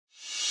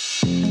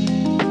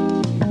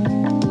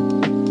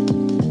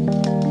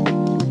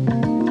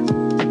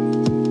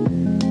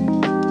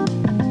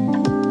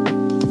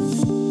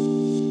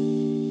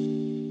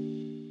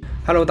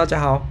Hello， 大家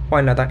好，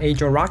欢迎来到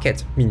Agile Rocket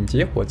敏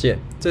捷火箭。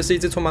这是一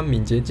支充满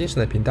敏捷精神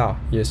的频道，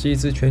也是一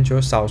支全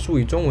球少数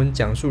以中文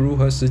讲述如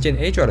何实践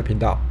Agile 的频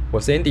道。我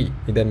是 Andy，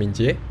 你的敏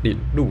捷领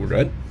路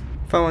人。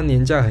放完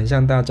年假，很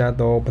像大家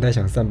都不太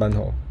想上班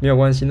哦。没有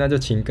关系，那就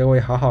请各位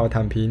好好的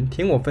躺平，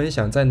听我分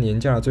享在年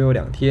假的最后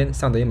2天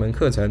上的一门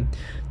课程，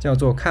叫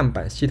做看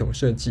板系统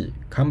设计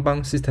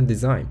 （Kanban System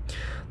Design）。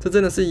这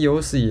真的是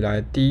有史以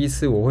来第一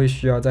次我会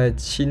需要在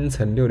清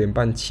晨6点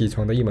半起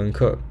床的一门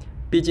课。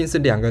毕竟是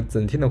2个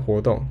整天的活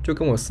动，就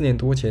跟我4年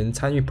多前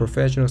参与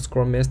Professional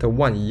Scrum Master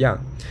 1一样。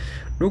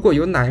如果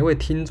有哪一位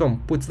听众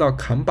不知道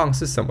Kanban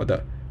是什么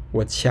的，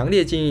我强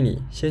烈建议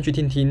你先去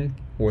听听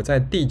我在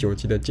第9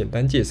集的简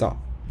单介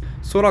绍。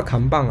说到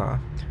Kanban 啊，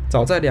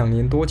早在2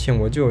年多前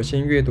我就有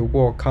先阅读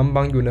过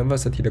Kanban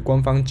University 的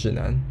官方指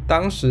南，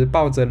当时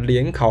抱着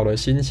联考的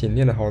心情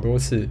念了好多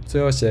次，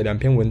最后写了2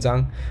篇文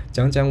章，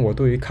讲讲我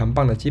对于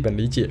Kanban 的基本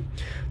理解。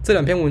这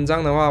2篇文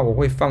章的话，我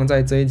会放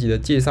在这一集的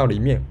介绍里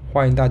面，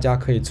欢迎大家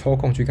可以抽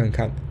空去看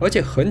看。而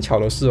且很巧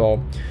的是哦，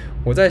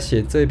我在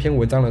写这篇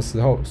文章的时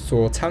候，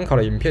所参考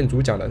的影片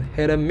主讲人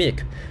Helen Mick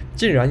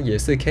竟然也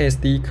是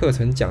KSD 课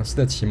程讲师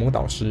的启蒙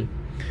导师。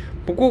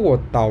不过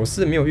我倒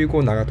是没有遇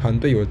过哪个团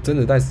队有真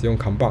的在使用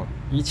Kanban，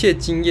 一切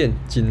经验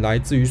仅来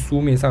自于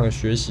书面上的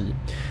学习。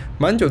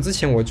蛮久之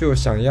前我就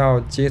想要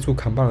接触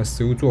Kanban 的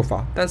实务做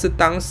法，但是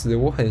当时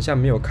我很像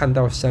没有看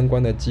到相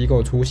关的机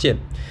构出现，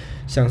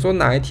想说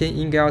哪一天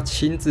应该要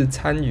亲自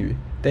参与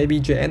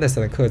David J.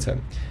 Anderson 的课程，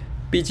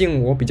毕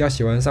竟我比较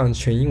喜欢上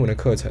全英文的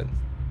课程。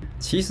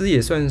其实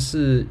也算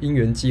是因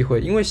缘际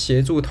会，因为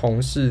协助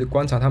同事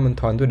观察他们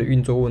团队的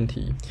运作问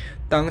题，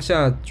当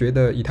下觉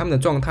得以他们的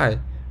状态，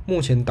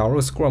目前导入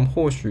Scrum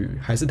或许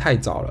还是太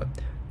早了，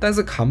但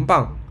是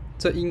Kanban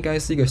这应该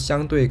是一个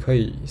相对可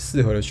以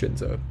适合的选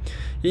择，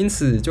因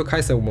此就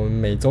开始我们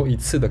每周1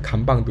次的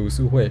Kanban 读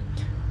书会，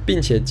并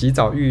且及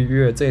早预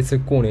约这一次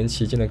过年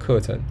期间的课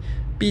程。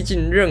毕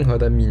竟任何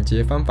的敏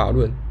捷方法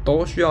论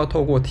都需要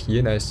透过体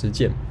验来实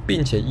践，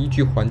并且依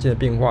据环境的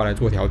变化来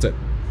做调整。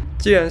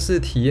既然是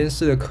体验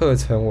式的课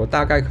程，我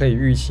大概可以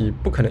预期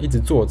不可能一直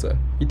坐着，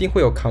一定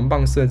会有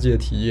Kanban 设计的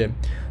体验。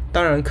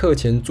当然课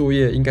前作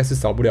业应该是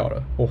少不了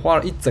了，我花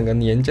了一整个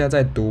年假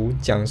在读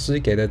讲师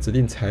给的指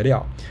定材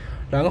料，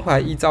然后还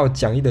依照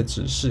讲义的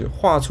指示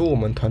画出我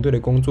们团队的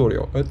工作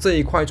流，而这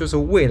一块就是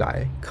未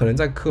来可能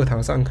在课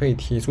堂上可以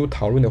提出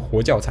讨论的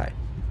活教材。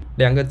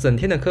2个整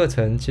天的课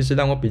程，其实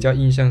让我比较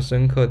印象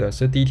深刻的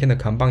是第一天的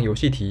Kanban 游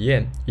戏体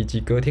验，以及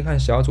隔天和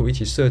小组一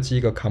起设计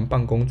一个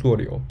Kanban 工作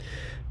流。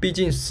毕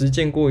竟实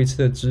践过一次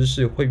的知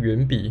识会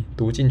远比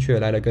读进去的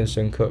来得更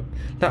深刻，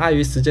但碍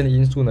于时间的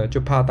因素呢，就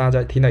怕大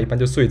家听到一半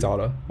就睡着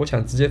了。我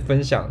想直接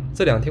分享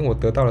这2天我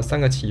得到了3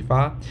个启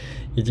发，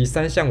以及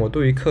3项我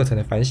对于课程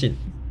的反省。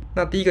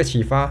那第一个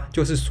启发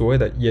就是所谓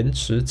的延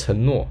迟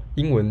承诺，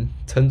英文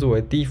称作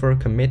为 defer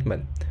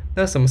commitment。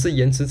那什么是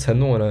延迟承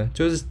诺呢？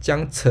就是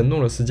将承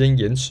诺的时间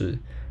延迟，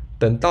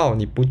等到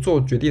你不做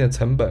决定的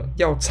成本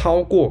要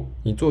超过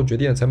你做决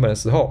定的成本的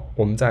时候，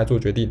我们再来做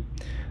决定。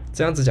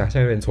这样子讲像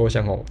有点抽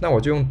象哦，那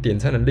我就用点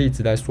餐的例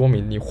子来说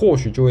明，你或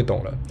许就会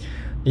懂了。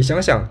你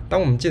想想，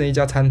当我们进了一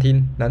家餐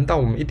厅，难道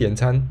我们一点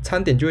餐，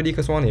餐点就会立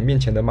刻送到你面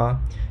前的吗？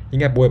应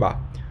该不会吧，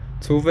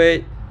除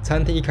非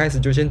餐厅一开始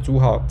就先煮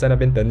好在那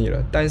边等你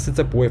了，但是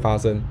这不会发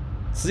生。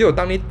只有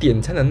当你点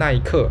餐的那一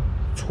刻，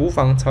厨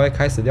房才会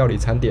开始料理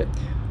餐点，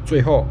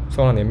最后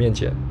送到你的面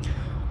前。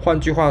换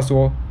句话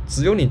说，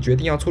只有你决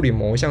定要处理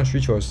某一项需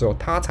求的时候，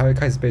它才会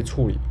开始被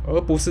处理，而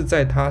不是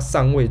在它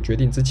尚未决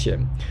定之前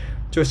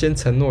就先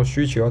承诺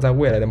需求要在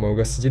未来的某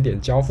个时间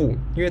点交付，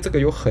因为这个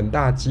有很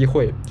大机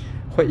会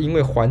会因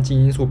为环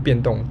境因素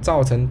变动，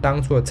造成当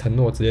初的承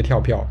诺直接跳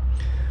票。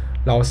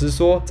老实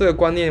说，这个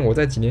观念我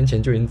在几年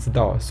前就已经知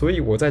道了，所以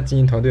我在经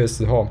营团队的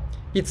时候，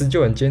一直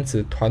就很坚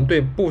持，团队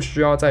不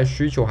需要在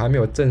需求还没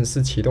有正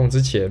式启动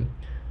之前，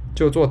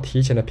就做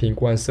提前的评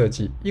估和设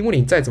计，因为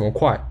你再怎么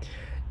快，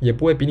也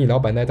不会比你老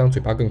板那张嘴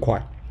巴更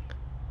快。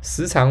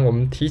时常我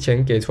们提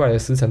前给出来的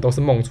时程都是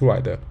梦出来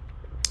的。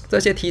这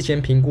些提前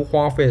评估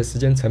花费的时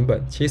间成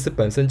本，其实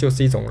本身就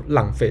是一种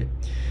浪费。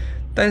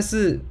但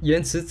是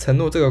延迟承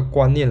诺这个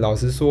观念，老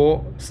实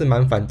说是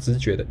蛮反直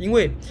觉的，因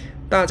为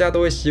大家都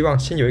会希望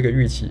先有一个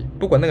预期，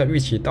不管那个预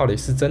期到底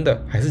是真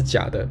的还是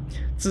假的，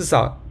至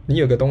少你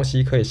有个东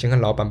西可以先和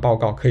老板报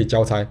告，可以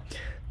交差。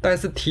但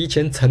是提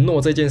前承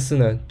诺这件事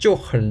呢，就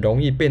很容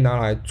易被拿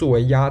来作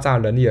为压榨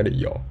人力的理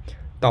由，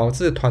导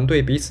致团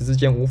队彼此之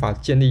间无法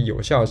建立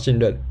有效的信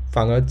任，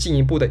反而进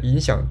一步的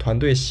影响团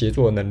队协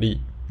作的能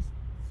力。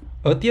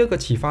而第2个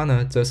启发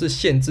呢，则是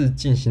限制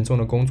进行中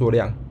的工作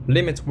量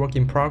 （limit work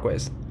in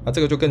progress）。这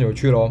个就更有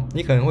趣咯。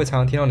你可能会常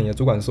常听到你的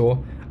主管说，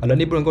人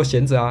力不能够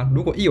闲着啊，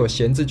如果一有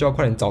闲置，就要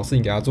快点找事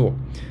情给他做。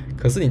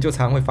可是你就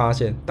常常会发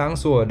现，当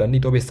所有人力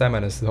都被塞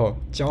满的时候，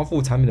交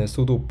付产品的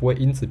速度不会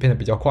因此变得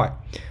比较快，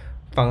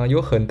反而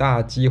有很大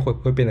的机会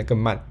会变得更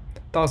慢。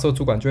到时候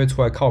主管就会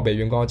出来靠北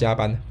员工要加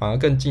班，反而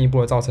更进一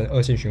步的造成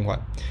恶性循环。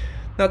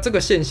那这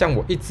个现象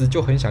我一直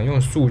就很想用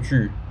数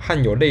据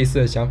和有类似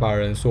的想法的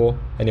人说，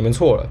你们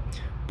错了，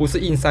不是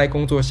硬塞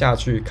工作下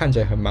去看起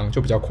来很忙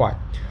就比较快，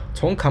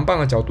从扛棒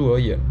的角度而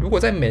言，如果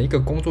在每一个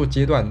工作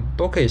阶段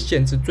都可以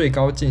限制最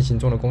高进行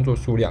中的工作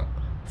数量，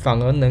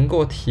反而能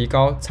够提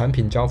高产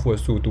品交付的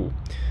速度。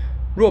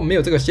如果没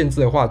有这个限制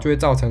的话，就会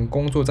造成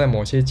工作在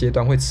某些阶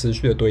段会持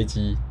续的堆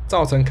积，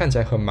造成看起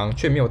来很忙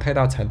却没有太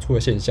大产出的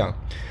现象。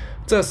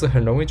这时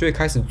很容易就会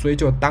开始追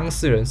究当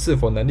事人是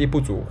否能力不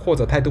足或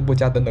者态度不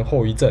佳等等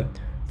后遗症，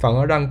反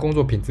而让工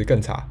作品质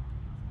更差。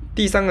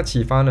第三个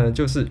启发呢，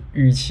就是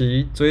与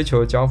其追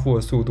求交付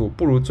的速度，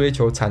不如追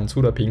求产出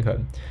的平衡。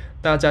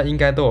大家应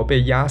该都有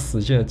被压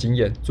死线的经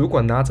验，主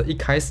管拿着一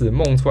开始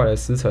梦出来的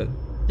时程，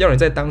要你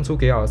在当初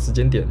给好的时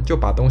间点就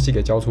把东西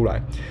给交出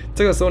来，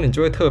这个时候你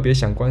就会特别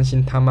想关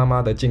心他妈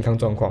妈的健康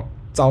状况。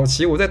早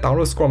期我在导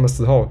入 Scrum 的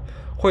时候，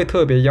会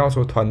特别要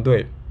求团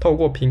队透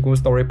过评估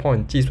Story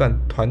Point 计算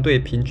团队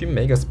平均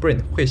每一个 Sprint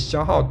会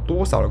消耗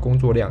多少的工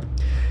作量，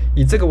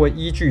以这个为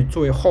依据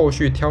作为后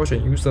续挑选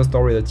User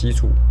Story 的基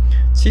础。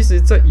其实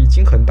这已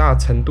经很大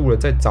程度的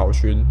在找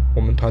寻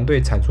我们团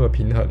队产出的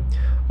平衡，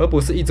而不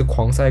是一直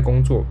狂塞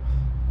工作，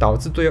导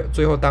致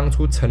最后当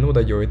初承诺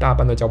的有一大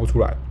半都交不出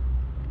来。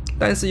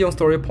但是用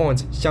Story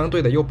Point 相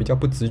对的又比较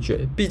不直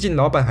觉，毕竟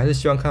老板还是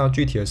希望看到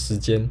具体的时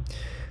间。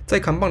在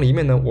扛棒里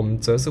面呢，我们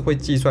则是会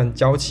计算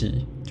交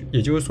期，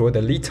也就是所谓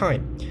的 lead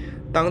time，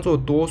 当做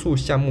多数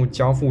项目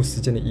交付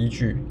时间的依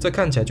据，这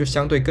看起来就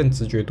相对更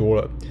直觉多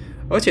了。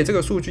而且这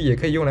个数据也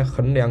可以用来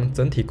衡量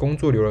整体工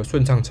作流的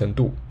顺畅程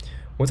度。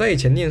我在以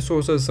前念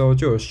硕士的时候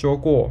就有修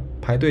过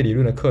排队理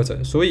论的课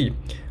程，所以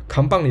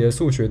扛棒里的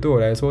数学对我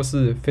来说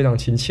是非常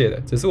亲切的，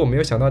只是我没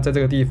有想到在这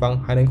个地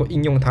方还能够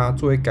应用它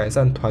作为改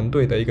善团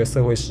队的一个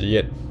社会实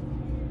验。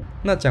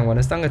那讲完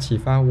了3个启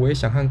发，我也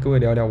想和各位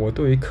聊聊我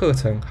对于课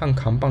程和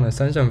扛棒的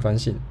3项反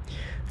省。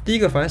第一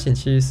个反省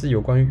其实是有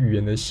关于语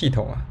言的系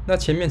统啊。那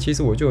前面其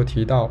实我就有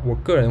提到，我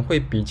个人会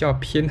比较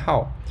偏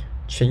好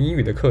全英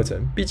语的课程，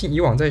毕竟以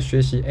往在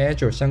学习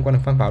Agile 相关的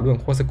方法论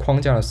或是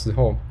框架的时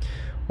候，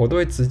我都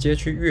会直接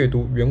去阅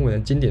读原文的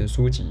经典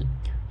书籍，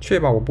确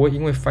保我不会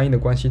因为翻译的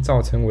关系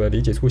造成我的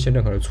理解出现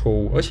任何的错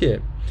误。而且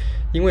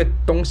因为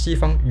东西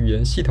方语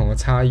言系统的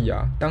差异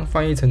啊，当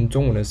翻译成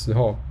中文的时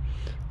候，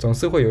总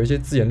是会有一些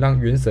字眼让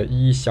原始的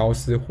意义消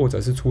失，或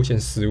者是出现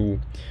失误，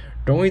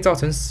容易造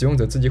成使用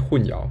者自己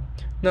混淆。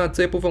那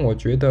这一部分我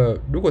觉得，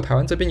如果台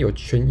湾这边有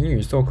全英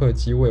语授课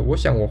机会，我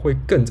想我会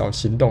更早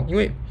行动，因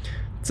为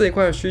这一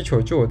块的需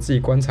求就我自己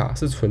观察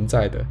是存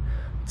在的。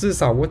至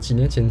少我几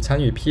年前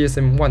参与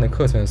PSM1 的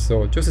课程的时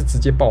候，就是直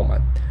接爆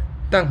满，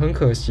但很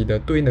可惜的，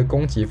对应的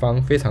供给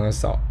方非常的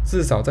少，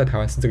至少在台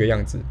湾是这个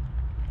样子。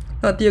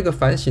那第二个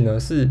反省呢，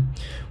是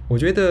我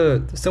觉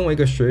得身为一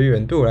个学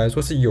员，对我来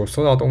说是有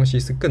收到东西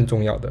是更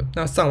重要的。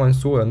那上完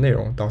所有的内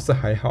容倒是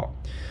还好，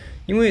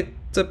因为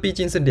这毕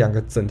竟是2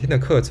个整天的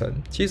课程，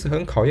其实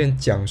很考验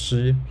讲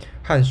师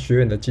和学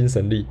员的精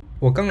神力。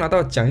我刚拿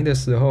到讲义的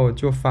时候，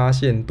就发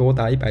现多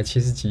达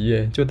170几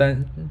页，就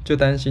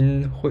担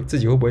心自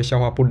己会不会消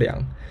化不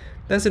良。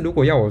但是如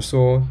果要我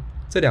说，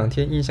这2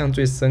天印象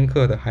最深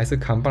刻的还是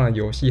扛棒的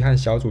游戏和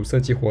小组设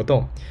计活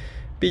动。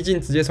毕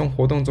竟直接从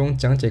活动中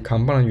讲解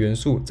扛棒的元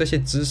素，这些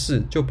知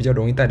识就比较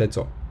容易带得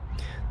走。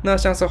那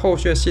像是后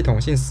续的系统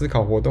性思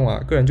考活动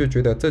啊，个人就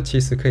觉得这其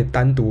实可以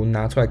单独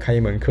拿出来开一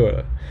门课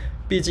了。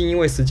毕竟因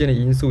为时间的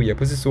因素，也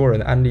不是所有人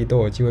的案例都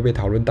有机会被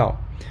讨论到。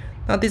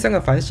那第3个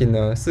反省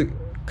呢，是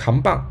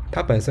扛棒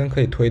它本身可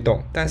以推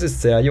动，但是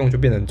谁来用就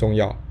变得很重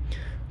要。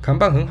扛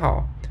棒很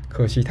好，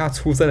可惜它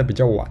出生的比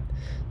较晚，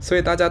所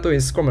以大家对于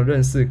Scrum 的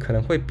认识可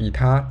能会比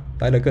它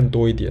来得更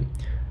多一点。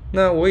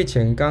那我以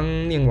前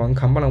刚念完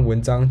扛棒的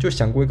文章，就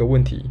想过一个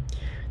问题：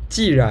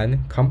既然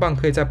扛棒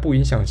可以在不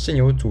影响现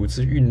有组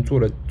织运作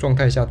的状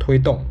态下推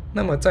动，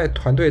那么在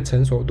团队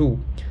成熟度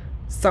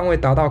尚未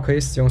达到可以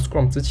使用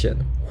Scrum 之前，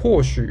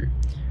或许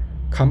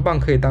扛棒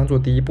可以当做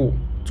第一步，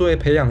作为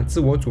培养自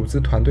我组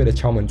织团队的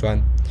敲门砖。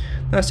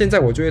那现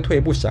在我就会退一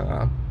步想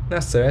啊，那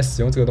谁来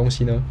使用这个东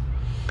西呢？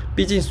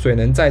毕竟水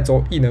能载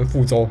舟，亦能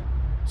覆舟。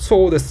错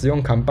误的使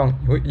用扛棒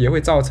也会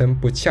造成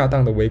不恰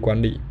当的微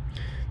管理。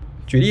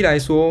举例来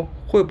说，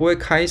会不会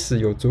开始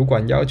有主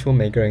管要求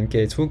每个人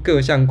给出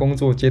各项工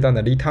作阶段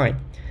的 lead time，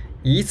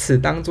 以此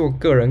当作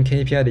个人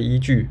KPI 的依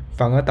据，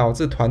反而导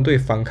致团队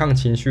反抗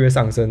情绪会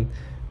上升，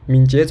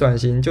敏捷转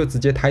型就直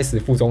接胎死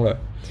腹中了。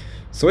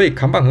所以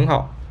扛棒很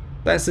好，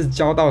但是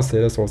交到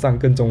谁的手上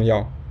更重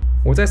要。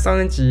我在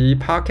上一集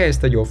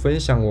Podcast 有分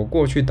享我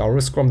过去导入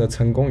Scrum 的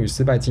成功与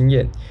失败经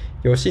验，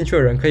有兴趣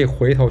的人可以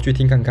回头去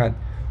听看看，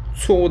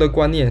错误的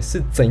观念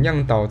是怎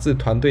样导致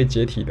团队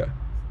解体的。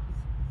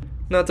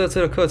那这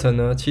次的课程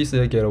呢，其实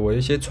也给了我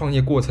一些创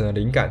业过程的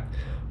灵感，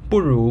不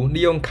如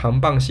利用扛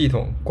棒系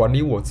统管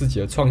理我自己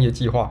的创业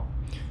计划。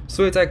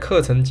所以在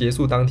课程结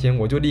束当天，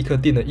我就立刻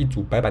订了一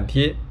组白板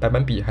贴、白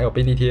板笔还有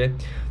便利贴，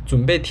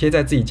准备贴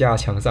在自己家的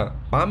墙上，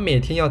把每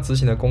天要执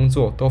行的工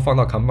作都放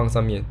到扛棒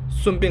上面，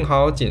顺便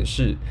好好检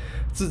视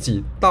自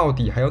己到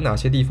底还有哪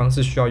些地方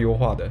是需要优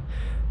化的。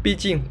毕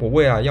竟我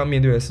未来要面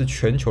对的是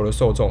全球的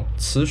受众，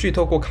持续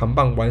透过扛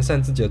棒完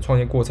善自己的创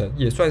业过程，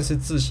也算是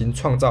自行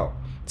创造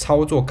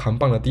操作扛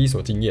棒的第一手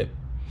经验。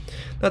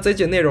那这一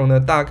节内容呢，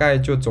大概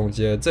就总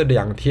结了这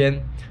2天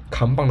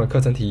扛棒的课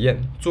程体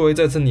验，作为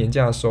这次年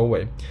假的收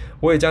尾，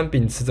我也将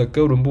秉持着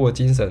哥伦布的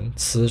精神，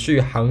持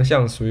续航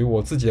向属于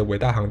我自己的伟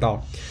大航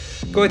道。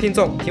各位听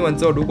众，听完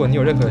之后，如果你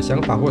有任何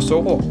想法或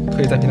收获，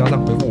可以在频道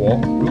上回复我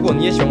哦。如果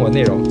你也喜欢我的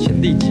内容，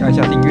请立即按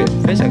下订阅，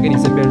分享给你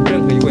身边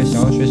任何一位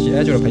想要学习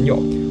Agile 的朋友。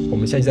我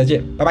们下期再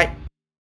见，拜拜。